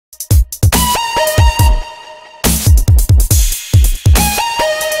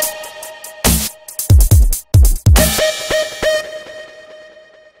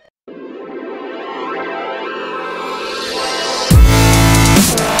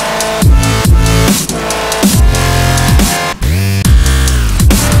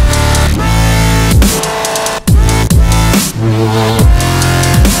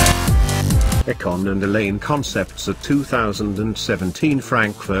Aicon and Elaine concepts at 2017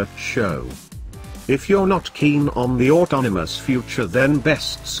 Frankfurt show. If you're not keen on the autonomous future, then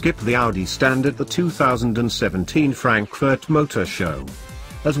best skip the Audi stand at the 2017 Frankfurt Motor Show.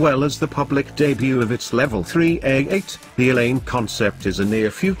 As well as the public debut of its Level 3 A8, the Elaine concept is a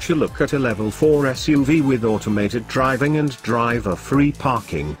near-future look at a Level 4 SUV with automated driving and driver-free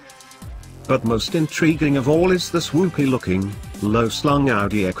parking. But most intriguing of all is the swoopy-looking, low-slung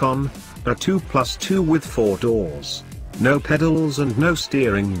Audi Aicon, a 2+2 with 4 doors, no pedals and no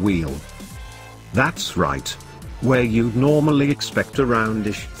steering wheel. That's right. Where you'd normally expect a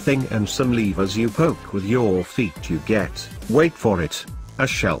roundish thing and some levers you poke with your feet, you get, wait for it, a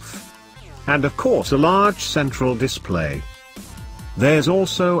shelf. And of course a large central display. There's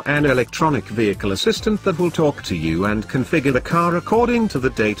also an electronic vehicle assistant that will talk to you and configure the car according to the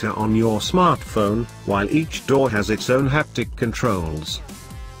data on your smartphone, while each door has its own haptic controls.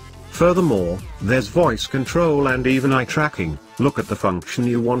 Furthermore, there's voice control and even eye tracking. Look at the function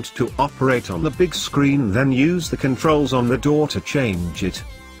you want to operate on the big screen, then use the controls on the door to change it.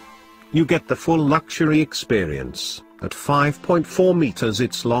 You get the full luxury experience. At 5.4 meters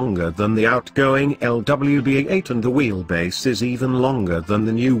it's longer than the outgoing LWB8 and the wheelbase is even longer than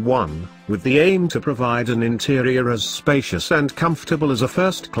the new one, with the aim to provide an interior as spacious and comfortable as a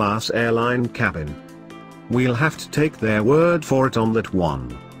first-class airline cabin. We'll have to take their word for it on that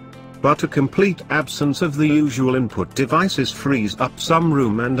one. But a complete absence of the usual input devices frees up some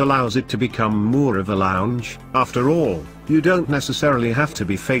room and allows it to become more of a lounge. After all, you don't necessarily have to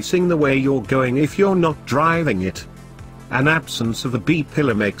be facing the way you're going if you're not driving it. An absence of a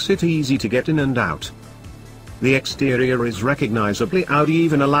B-pillar makes it easy to get in and out. The exterior is recognizably Audi,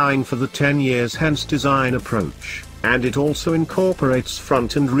 even allowing for the 10 years hence design approach, and it also incorporates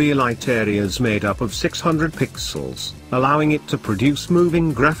front and rear light areas made up of 600 pixels, allowing it to produce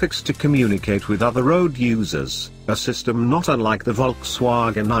moving graphics to communicate with other road users, a system not unlike the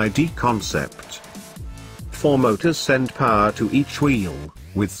Volkswagen ID concept. 4 motors send power to each wheel,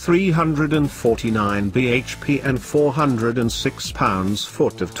 with 349 bhp and 406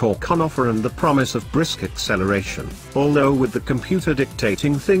 pounds-foot of torque on offer and the promise of brisk acceleration. Although with the computer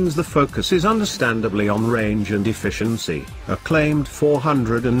dictating things, the focus is understandably on range and efficiency, a claimed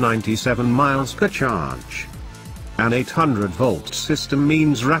 497 miles per charge. An 800-volt system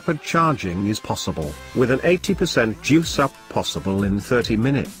means rapid charging is possible, with an 80% juice-up possible in 30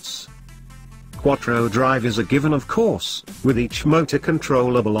 minutes. Quattro drive is a given, of course, with each motor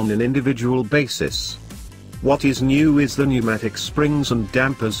controllable on an individual basis. What is new is the pneumatic springs and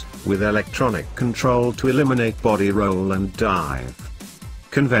dampers, with electronic control to eliminate body roll and dive.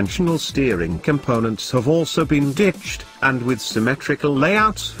 Conventional steering components have also been ditched, and with symmetrical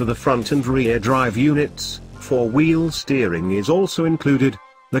layouts for the front and rear drive units, 4-wheel steering is also included.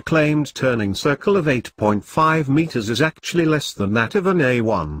 The claimed turning circle of 8.5 meters is actually less than that of an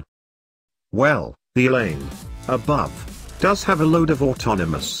A1. Well, the Elaine, above, does have a load of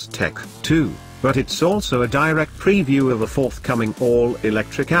autonomous tech, too, but it's also a direct preview of a forthcoming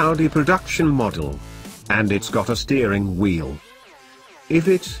all-electric Audi production model. And it's got a steering wheel.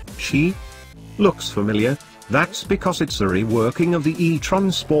 If she looks familiar, that's because it's a reworking of the e-tron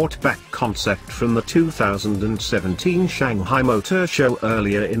Sportback concept from the 2017 Shanghai Motor Show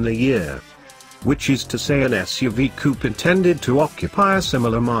earlier in the year. Which is to say, an SUV coupe intended to occupy a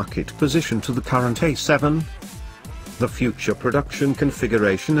similar market position to the current A7. The future production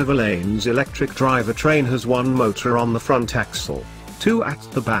configuration of Elaine's electric drivetrain has 1 motor on the front axle, 2 at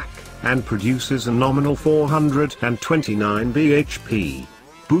the back, and produces a nominal 429 bhp,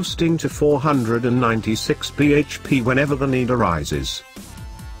 boosting to 496 bhp whenever the need arises.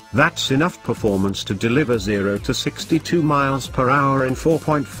 That's enough performance to deliver 0 to 62 miles per hour in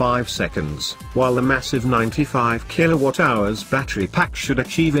 4.5 seconds, while the massive 95 kWh battery pack should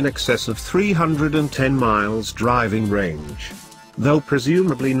achieve in excess of 310 miles driving range. Though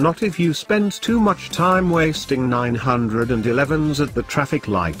presumably not if you spend too much time wasting 911s at the traffic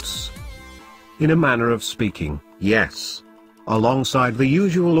lights. In a manner of speaking, yes. Alongside the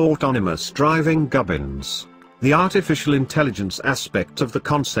usual autonomous driving gubbins, the artificial intelligence aspect of the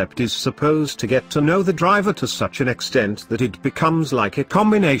concept is supposed to get to know the driver to such an extent that it becomes like a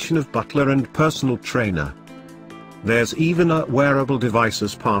combination of butler and personal trainer. There's even a wearable device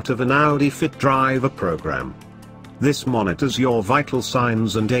as part of an Audi Fit Driver program. This monitors your vital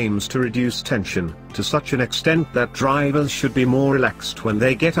signs and aims to reduce tension, to such an extent that drivers should be more relaxed when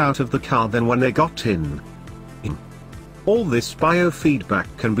they get out of the car than when they got in. All this biofeedback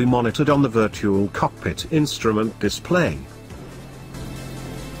can be monitored on the virtual cockpit instrument display.